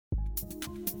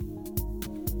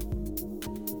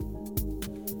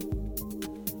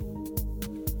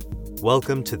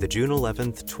Welcome to the June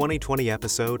 11th, 2020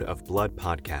 episode of Blood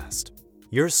Podcast,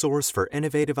 your source for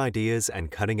innovative ideas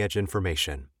and cutting-edge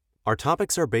information. Our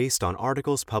topics are based on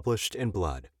articles published in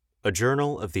Blood, a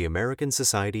journal of the American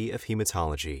Society of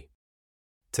Hematology.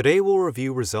 Today we'll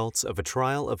review results of a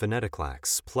trial of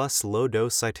venetoclax plus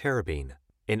low-dose cytarabine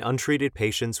in untreated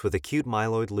patients with acute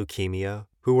myeloid leukemia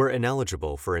who were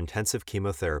ineligible for intensive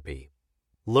chemotherapy.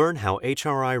 Learn how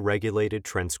HRI-regulated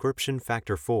transcription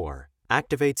factor 4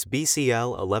 activates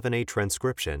BCL11A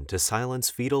transcription to silence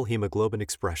fetal hemoglobin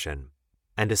expression,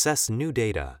 and assess new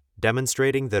data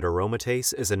demonstrating that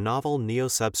aromatase is a novel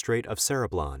neosubstrate of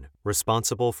cereblon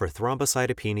responsible for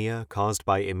thrombocytopenia caused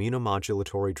by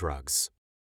immunomodulatory drugs.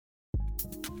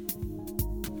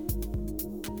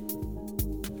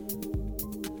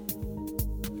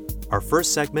 Our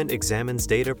first segment examines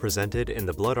data presented in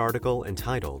the Blood article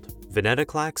entitled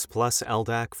Venetoclax plus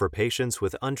LDAC for patients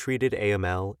with untreated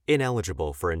AML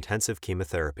ineligible for intensive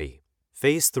chemotherapy.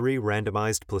 Phase 3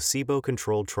 randomized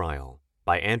placebo-controlled trial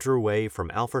by Andrew Way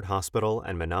from Alfred Hospital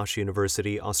and Monash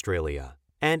University, Australia,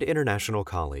 and international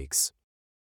colleagues.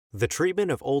 The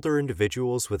treatment of older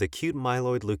individuals with acute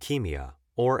myeloid leukemia,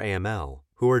 or AML,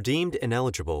 who are deemed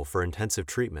ineligible for intensive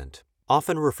treatment,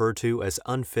 often referred to as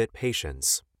unfit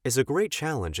patients, is a great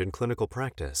challenge in clinical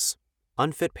practice.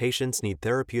 Unfit patients need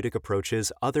therapeutic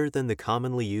approaches other than the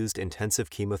commonly used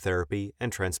intensive chemotherapy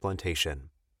and transplantation.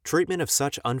 Treatment of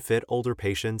such unfit older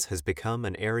patients has become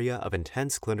an area of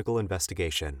intense clinical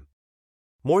investigation.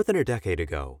 More than a decade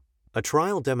ago, a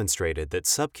trial demonstrated that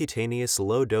subcutaneous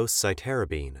low-dose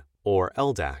cytarabine, or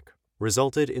LDAC,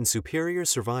 resulted in superior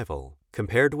survival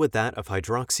compared with that of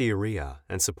hydroxyurea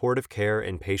and supportive care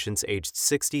in patients aged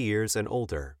 60 years and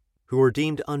older who were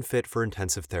deemed unfit for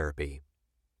intensive therapy.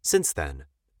 Since then,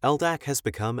 LDAC has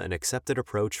become an accepted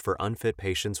approach for unfit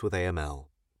patients with AML.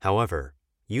 However,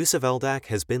 use of LDAC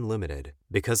has been limited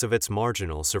because of its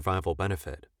marginal survival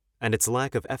benefit and its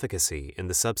lack of efficacy in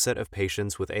the subset of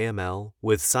patients with AML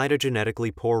with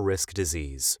cytogenetically poor risk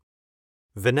disease.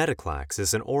 Venetoclax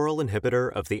is an oral inhibitor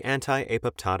of the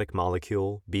anti-apoptotic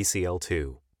molecule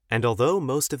BCL2, and although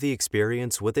most of the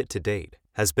experience with it to date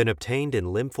has been obtained in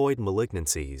lymphoid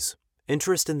malignancies,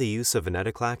 interest in the use of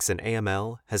venetoclax in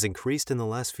AML has increased in the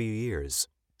last few years.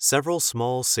 Several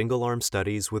small single-arm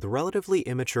studies with relatively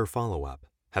immature follow-up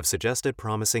have suggested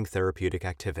promising therapeutic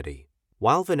activity.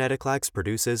 While venetoclax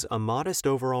produces a modest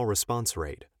overall response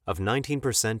rate of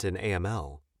 19% in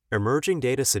AML, emerging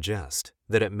data suggest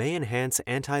that it may enhance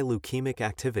anti-leukemic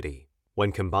activity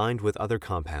when combined with other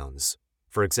compounds.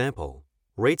 For example,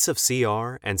 rates of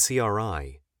CR and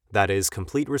CRI, that is,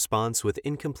 complete response with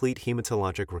incomplete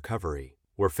hematologic recovery,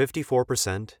 were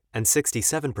 54% and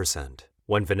 67%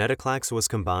 when venetoclax was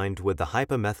combined with the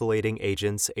hypomethylating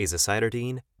agents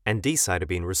azacitidine and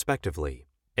decitabine respectively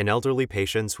in elderly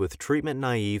patients with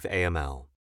treatment-naive AML.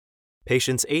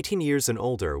 Patients 18 years and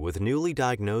older with newly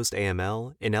diagnosed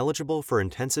AML ineligible for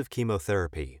intensive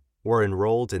chemotherapy were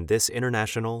enrolled in this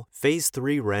international Phase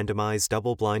 3 randomized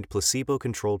double-blind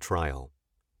placebo-controlled trial.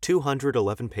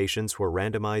 211 patients were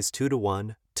randomized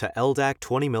 2-to-1 to LDAC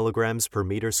 20 mg per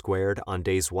meter squared on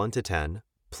days 1 to 10,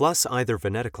 plus either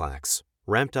venetoclax,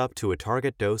 ramped up to a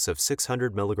target dose of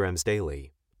 600 mg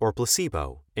daily, or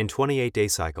placebo in 28-day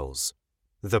cycles.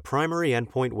 The primary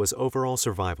endpoint was overall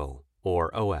survival, or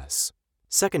OS.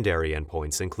 Secondary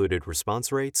endpoints included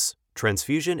response rates,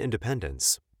 transfusion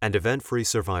independence, and event-free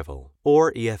survival,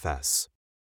 or EFS.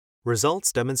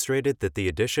 Results demonstrated that the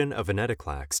addition of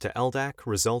venetoclax to LDAC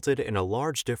resulted in a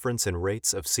large difference in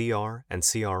rates of CR and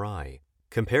CRI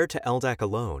compared to LDAC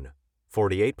alone,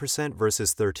 48%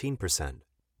 versus 13%,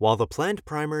 while the planned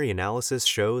primary analysis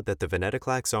showed that the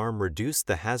venetoclax arm reduced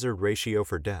the hazard ratio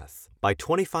for death by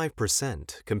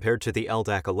 25% compared to the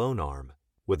LDAC alone arm,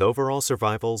 with overall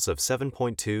survivals of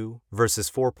 7.2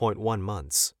 versus 4.1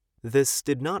 months. This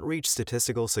did not reach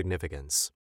statistical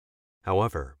significance.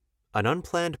 However, an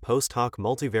unplanned post-hoc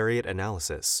multivariate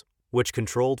analysis, which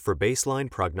controlled for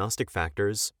baseline prognostic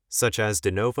factors such as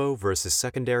de novo versus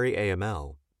secondary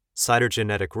AML,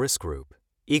 cytogenetic risk group,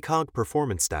 ECOG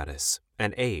performance status,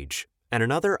 and age, and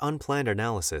another unplanned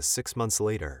analysis 6 months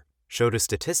later, showed a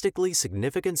statistically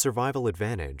significant survival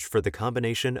advantage for the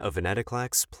combination of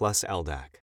venetoclax plus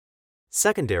LDAC.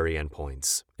 Secondary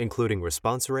endpoints, including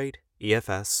response rate,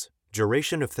 EFS,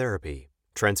 duration of therapy,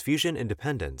 transfusion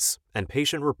independence, and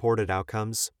patient-reported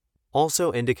outcomes,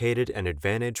 also indicated an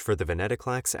advantage for the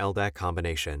venetoclax-LDAC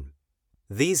combination.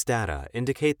 These data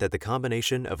indicate that the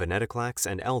combination of venetoclax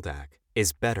and LDAC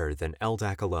is better than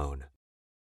LDAC alone.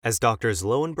 As Drs.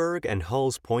 Lowenberg and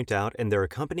Hulls point out in their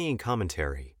accompanying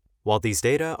commentary, while these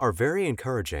data are very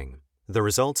encouraging, The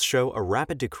results show a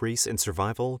rapid decrease in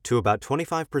survival to about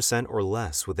 25% or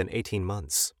less within 18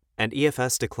 months, and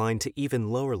EFS declined to even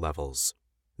lower levels.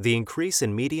 The increase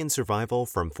in median survival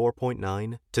from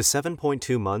 4.9 to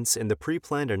 7.2 months in the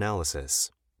pre-planned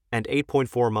analysis, and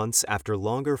 8.4 months after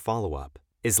longer follow-up,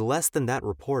 is less than that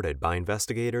reported by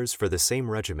investigators for the same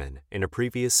regimen in a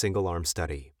previous single-arm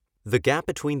study. The gap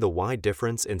between the wide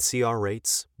difference in CR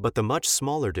rates but the much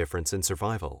smaller difference in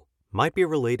survival might be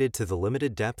related to the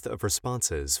limited depth of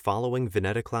responses following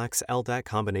venetoclax-LDAC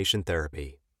combination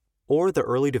therapy, or the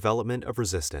early development of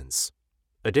resistance.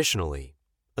 Additionally,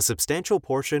 a substantial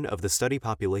portion of the study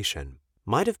population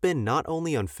might have been not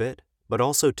only unfit, but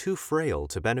also too frail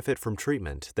to benefit from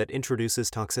treatment that introduces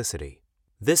toxicity.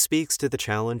 This speaks to the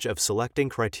challenge of selecting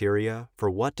criteria for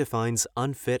what defines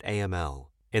unfit AML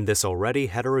in this already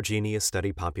heterogeneous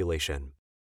study population.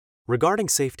 Regarding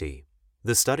safety,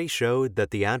 the study showed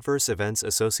that the adverse events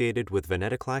associated with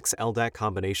venetoclax-LDAC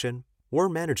combination were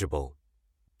manageable.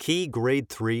 Key grade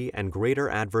 3 and greater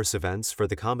adverse events for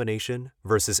the combination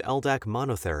versus LDAC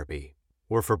monotherapy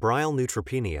were febrile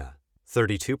neutropenia,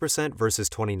 32% versus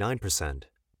 29%,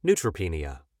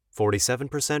 neutropenia,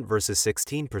 47% versus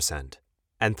 16%,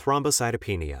 and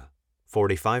thrombocytopenia,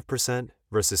 45%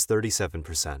 versus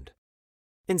 37%.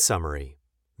 In summary,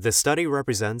 the study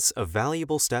represents a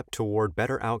valuable step toward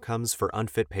better outcomes for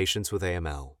unfit patients with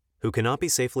AML who cannot be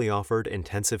safely offered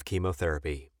intensive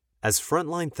chemotherapy. As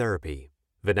frontline therapy,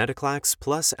 venetoclax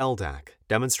plus LDAC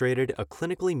demonstrated a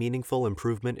clinically meaningful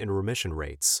improvement in remission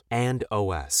rates and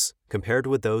OS compared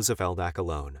with those of LDAC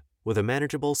alone, with a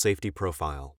manageable safety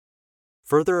profile.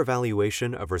 Further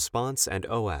evaluation of response and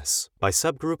OS by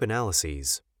subgroup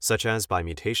analyses, such as by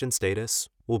mutation status,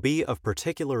 will be of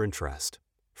particular interest.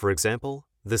 For example,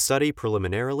 the study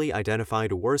preliminarily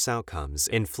identified worse outcomes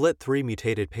in FLT3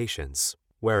 mutated patients,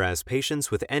 whereas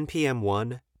patients with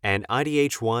NPM1 and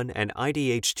IDH1 and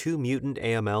IDH2 mutant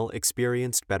AML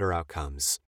experienced better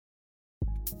outcomes.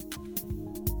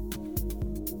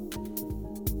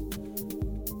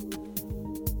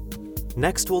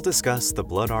 Next, we'll discuss the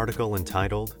Blood article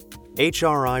entitled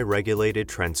HRI-Regulated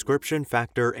Transcription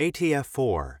Factor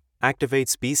ATF4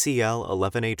 Activates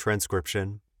BCL11A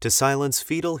Transcription to Silence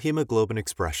Fetal Hemoglobin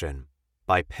Expression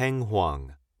by Peng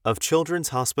Huang of Children's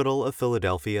Hospital of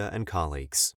Philadelphia and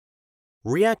colleagues.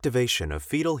 Reactivation of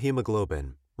fetal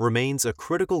hemoglobin remains a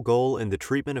critical goal in the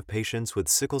treatment of patients with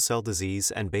sickle cell disease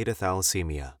and beta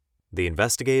thalassemia. The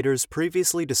investigators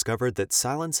previously discovered that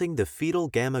silencing the fetal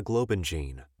gamma globin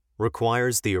gene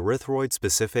requires the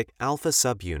erythroid-specific alpha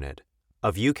subunit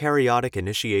of eukaryotic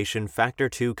initiation factor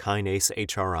II kinase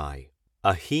HRI,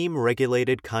 a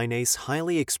heme-regulated kinase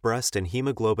highly expressed in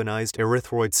hemoglobinized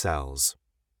erythroid cells.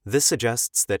 This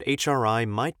suggests that HRI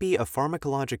might be a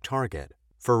pharmacologic target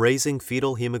for raising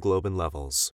fetal hemoglobin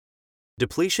levels.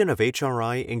 Depletion of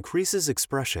HRI increases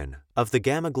expression of the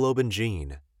gamma globin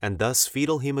gene and thus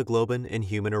fetal hemoglobin in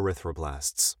human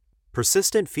erythroblasts.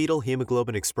 Persistent fetal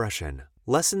hemoglobin expression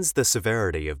lessens the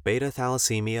severity of beta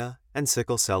thalassemia and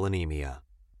sickle cell anemia.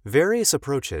 Various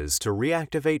approaches to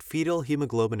reactivate fetal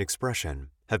hemoglobin expression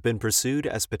have been pursued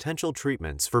as potential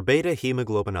treatments for beta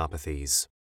hemoglobinopathies.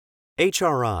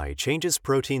 HRI changes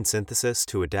protein synthesis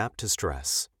to adapt to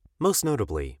stress. Most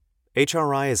notably,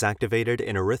 HRI is activated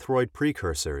in erythroid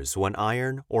precursors when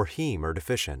iron or heme are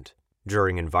deficient,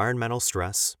 during environmental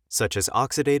stress, such as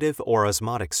oxidative or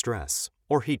osmotic stress,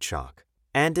 or heat shock,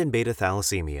 and in beta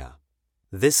thalassemia.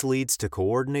 This leads to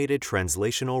coordinated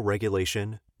translational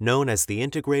regulation known as the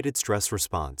Integrated Stress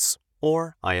Response,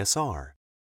 or ISR.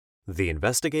 The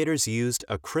investigators used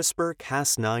a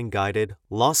CRISPR-Cas9-guided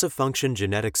loss-of-function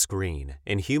genetic screen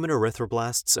in human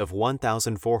erythroblasts of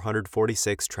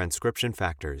 1,446 transcription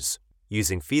factors,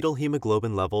 using fetal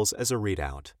hemoglobin levels as a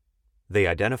readout. They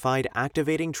identified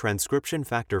activating transcription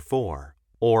factor 4,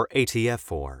 or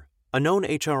ATF4, a known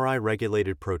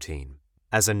HRI-regulated protein,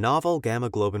 as a novel gamma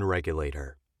globin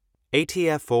regulator.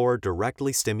 ATF4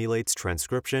 directly stimulates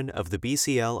transcription of the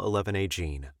BCL11A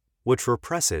gene, which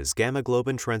represses gamma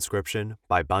globin transcription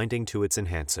by binding to its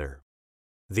enhancer.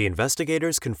 The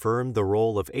investigators confirmed the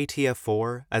role of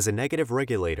ATF4 as a negative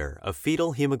regulator of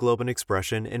fetal hemoglobin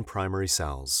expression in primary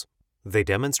cells. They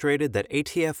demonstrated that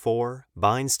ATF4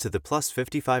 binds to the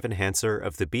 +55 enhancer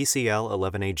of the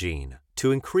BCL11A gene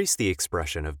to increase the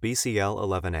expression of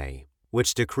BCL11A,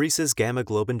 which decreases gamma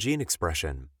globin gene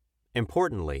expression.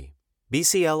 Importantly,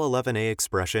 BCL11A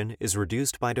expression is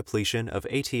reduced by depletion of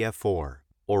ATF4,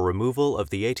 or removal of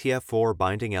the ATF4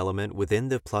 binding element within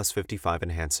the +55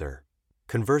 enhancer.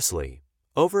 Conversely,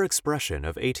 overexpression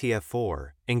of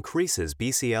ATF4 increases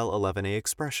BCL11A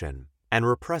expression, and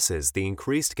represses the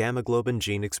increased gamma globin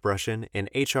gene expression in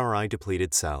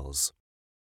HRI-depleted cells.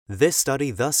 This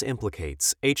study thus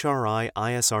implicates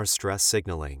HRI-ISR stress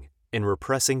signaling in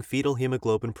repressing fetal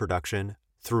hemoglobin production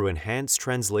through enhanced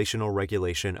translational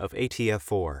regulation of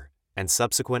ATF4 and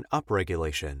subsequent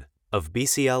upregulation of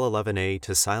BCL11A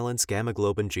to silence gamma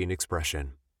globin gene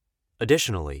expression.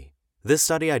 Additionally, this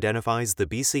study identifies the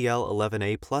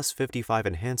BCL11A plus 55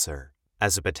 enhancer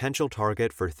as a potential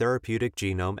target for therapeutic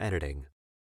genome editing.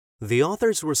 The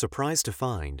authors were surprised to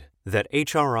find that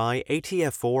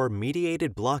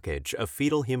HRI-ATF4-mediated blockage of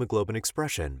fetal hemoglobin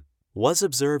expression was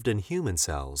observed in human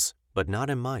cells, but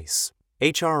not in mice.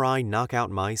 HRI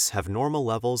knockout mice have normal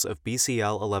levels of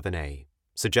BCL11A,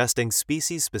 suggesting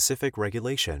species-specific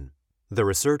regulation. The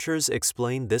researchers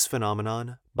explained this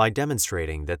phenomenon by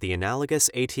demonstrating that the analogous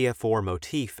ATF4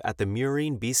 motif at the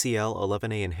murine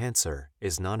BCL11A enhancer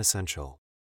is non-essential.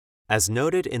 As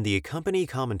noted in the accompanying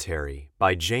commentary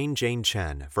by Jane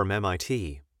Chen from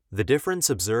MIT, the difference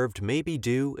observed may be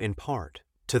due, in part,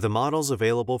 to the models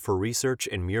available for research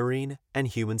in murine and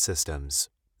human systems.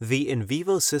 The in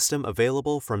vivo system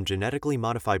available from genetically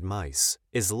modified mice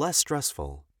is less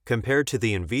stressful compared to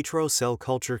the in vitro cell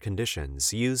culture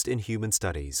conditions used in human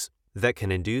studies that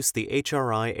can induce the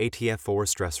HRI-ATF4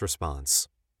 stress response.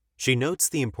 She notes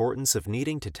the importance of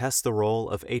needing to test the role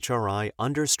of HRI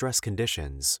under stress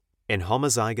conditions in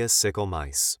homozygous sickle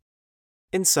mice.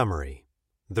 In summary,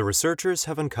 the researchers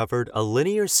have uncovered a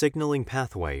linear signaling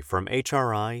pathway from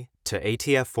HRI to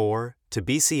ATF4 to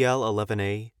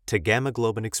BCL11A to gamma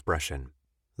globin expression.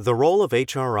 The role of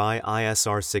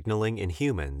HRI-ISR signaling in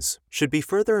humans should be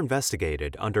further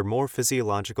investigated under more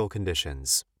physiological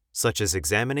conditions, such as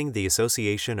examining the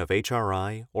association of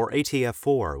HRI or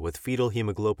ATF4 with fetal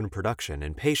hemoglobin production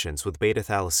in patients with beta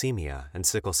thalassemia and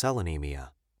sickle cell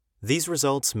anemia. These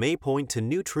results may point to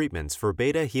new treatments for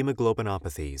beta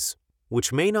hemoglobinopathies,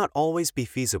 which may not always be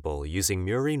feasible using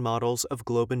murine models of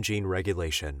globin gene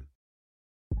regulation.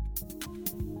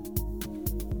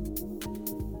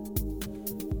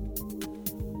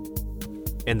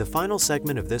 In the final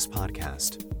segment of this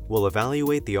podcast, we'll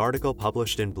evaluate the article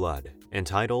published in Blood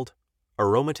entitled,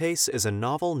 "Aromatase is a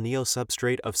novel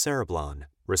neosubstrate of cereblon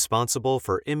responsible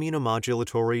for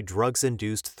immunomodulatory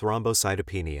drugs-induced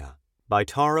thrombocytopenia," by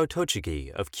Taro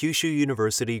Tochigi of Kyushu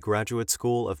University Graduate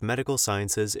School of Medical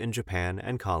Sciences in Japan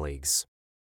and colleagues.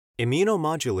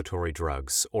 Immunomodulatory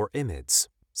drugs, or IMiDs,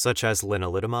 such as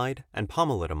lenalidomide and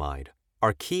pomalidomide,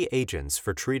 are key agents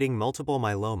for treating multiple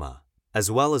myeloma, as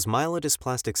well as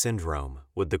myelodysplastic syndrome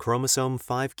with the chromosome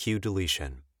 5q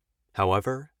deletion.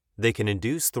 However, they can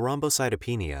induce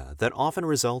thrombocytopenia that often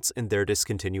results in their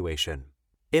discontinuation.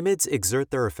 IMiDs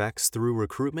exert their effects through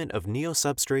recruitment of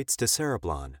neosubstrates to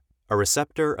cereblon, a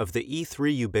receptor of the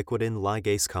E3 ubiquitin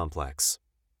ligase complex.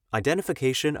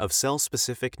 Identification of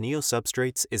cell-specific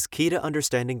neosubstrates is key to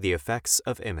understanding the effects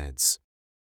of IMiDs.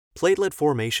 Platelet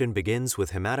formation begins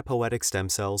with hematopoietic stem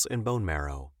cells in bone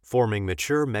marrow, forming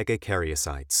mature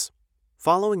megakaryocytes.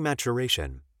 Following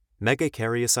maturation,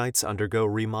 megakaryocytes undergo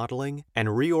remodeling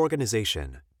and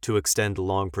reorganization to extend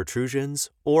long protrusions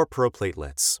or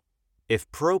proplatelets.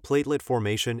 If proplatelet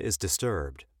formation is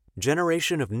disturbed,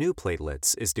 generation of new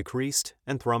platelets is decreased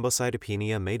and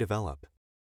thrombocytopenia may develop.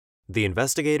 The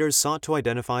investigators sought to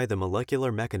identify the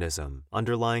molecular mechanism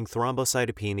underlying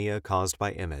thrombocytopenia caused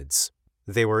by IMiDs.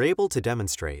 They were able to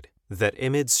demonstrate that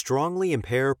IMiDs strongly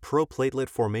impair proplatelet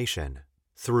formation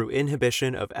through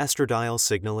inhibition of estradiol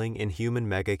signaling in human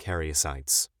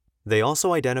megakaryocytes. They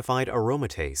also identified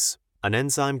aromatase, an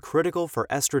enzyme critical for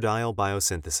estradiol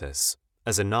biosynthesis,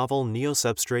 as a novel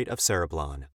neosubstrate of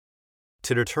cereblon.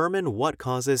 To determine what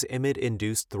causes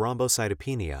IMiD-induced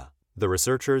thrombocytopenia, the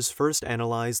researchers first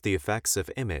analyzed the effects of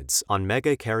IMiDs on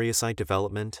megakaryocyte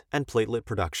development and platelet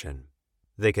production.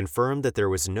 They confirmed that there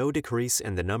was no decrease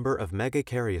in the number of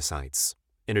megakaryocytes.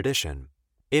 In addition,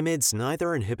 IMiDs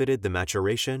neither inhibited the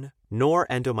maturation nor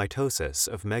endomitosis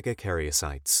of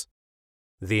megakaryocytes.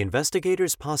 The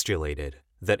investigators postulated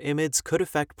that IMiDs could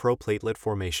affect proplatelet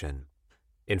formation.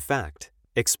 In fact,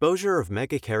 exposure of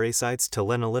megakaryocytes to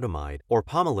lenalidomide or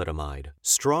pomalidomide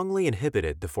strongly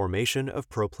inhibited the formation of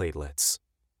proplatelets.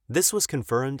 This was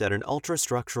confirmed at an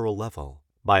ultrastructural level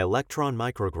by electron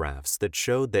micrographs that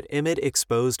showed that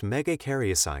IMiD-exposed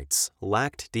megakaryocytes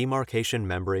lacked demarcation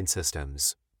membrane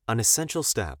systems, an essential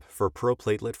step for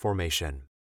proplatelet formation.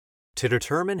 To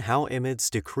determine how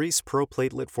IMiDs decrease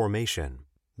proplatelet formation,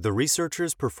 the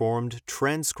researchers performed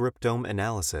transcriptome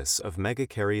analysis of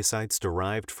megakaryocytes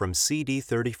derived from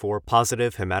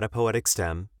CD34-positive hematopoietic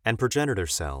stem and progenitor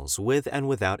cells with and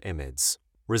without IMiDs.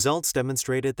 Results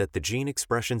demonstrated that the gene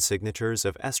expression signatures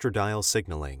of estradiol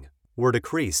signaling were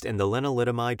decreased in the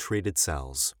lenalidomide-treated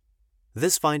cells.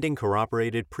 This finding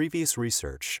corroborated previous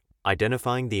research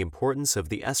identifying the importance of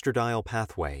the estradiol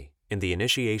pathway in the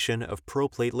initiation of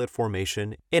proplatelet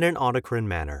formation in an autocrine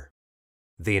manner.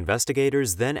 The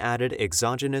investigators then added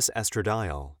exogenous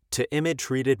estradiol to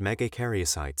IMiD-treated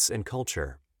megakaryocytes in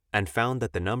culture and found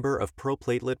that the number of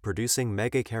proplatelet-producing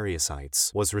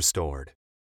megakaryocytes was restored.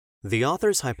 The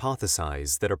authors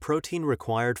hypothesized that a protein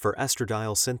required for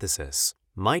estradiol synthesis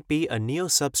might be a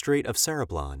neosubstrate of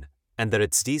cereblon, and that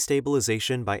its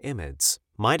destabilization by IMiDs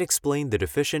might explain the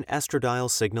deficient estradiol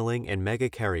signaling in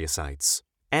megakaryocytes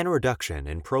and reduction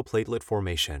in proplatelet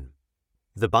formation.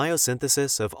 The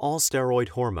biosynthesis of all steroid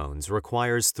hormones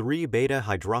requires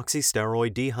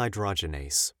 3-beta-hydroxysteroid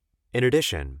dehydrogenase. In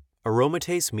addition,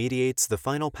 aromatase mediates the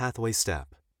final pathway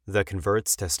step that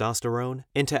converts testosterone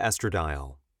into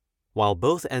estradiol. While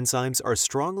both enzymes are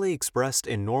strongly expressed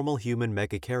in normal human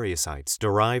megakaryocytes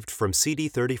derived from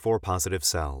CD34-positive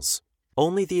cells,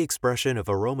 only the expression of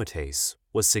aromatase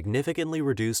was significantly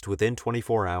reduced within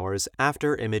 24 hours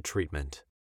after IMiD treatment.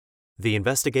 The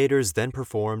investigators then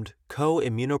performed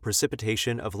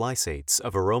co-immunoprecipitation of lysates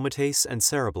of aromatase and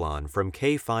cereblon from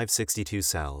K562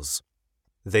 cells.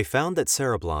 They found that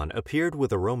cereblon appeared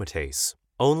with aromatase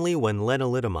only when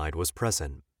lenalidomide was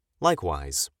present.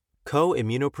 Likewise,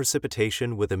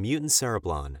 co-immunoprecipitation with a mutant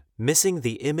cereblon missing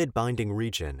the IMiD binding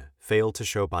region failed to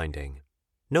show binding.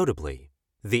 Notably,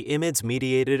 the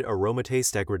IMiDs-mediated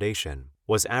aromatase degradation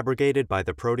was abrogated by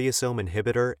the proteasome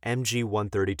inhibitor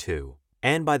MG132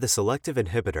 and by the selective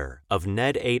inhibitor of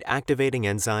NED8 activating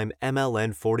enzyme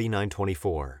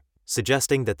MLN4924,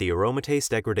 suggesting that the aromatase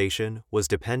degradation was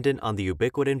dependent on the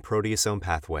ubiquitin proteasome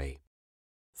pathway.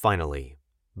 Finally,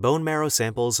 bone marrow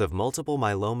samples of multiple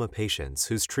myeloma patients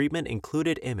whose treatment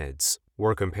included IMiDs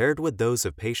were compared with those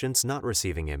of patients not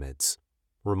receiving IMiDs.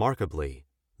 Remarkably,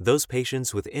 those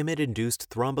patients with IMiD-induced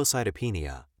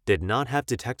thrombocytopenia did not have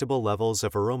detectable levels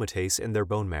of aromatase in their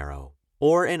bone marrow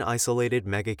or in isolated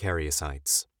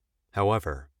megakaryocytes.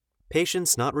 However,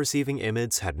 patients not receiving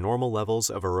IMiDs had normal levels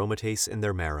of aromatase in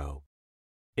their marrow.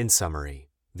 In summary,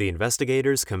 the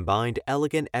investigators combined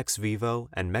elegant ex vivo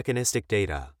and mechanistic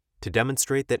data to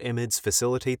demonstrate that IMiDs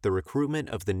facilitate the recruitment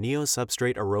of the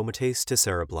neosubstrate aromatase to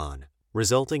cereblon,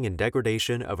 resulting in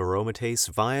degradation of aromatase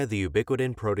via the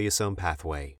ubiquitin proteasome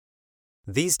pathway.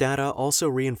 These data also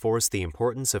reinforce the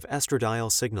importance of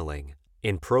estradiol signaling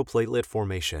in proplatelet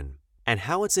formation and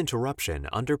how its interruption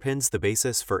underpins the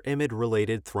basis for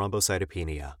IMiD-related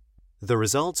thrombocytopenia. The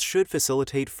results should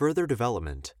facilitate further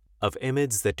development of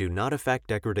IMiDs that do not affect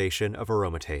degradation of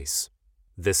aromatase.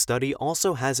 This study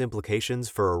also has implications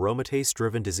for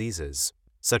aromatase-driven diseases,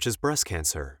 such as breast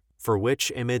cancer, for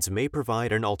which IMiDs may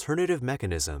provide an alternative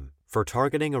mechanism for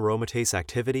targeting aromatase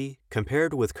activity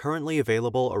compared with currently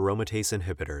available aromatase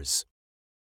inhibitors.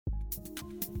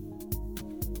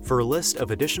 For a list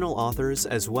of additional authors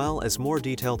as well as more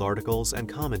detailed articles and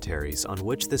commentaries on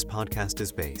which this podcast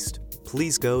is based,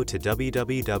 please go to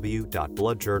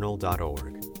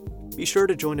www.bloodjournal.org. Be sure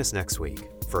to join us next week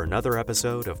for another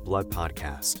episode of Blood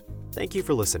Podcast. Thank you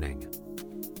for listening.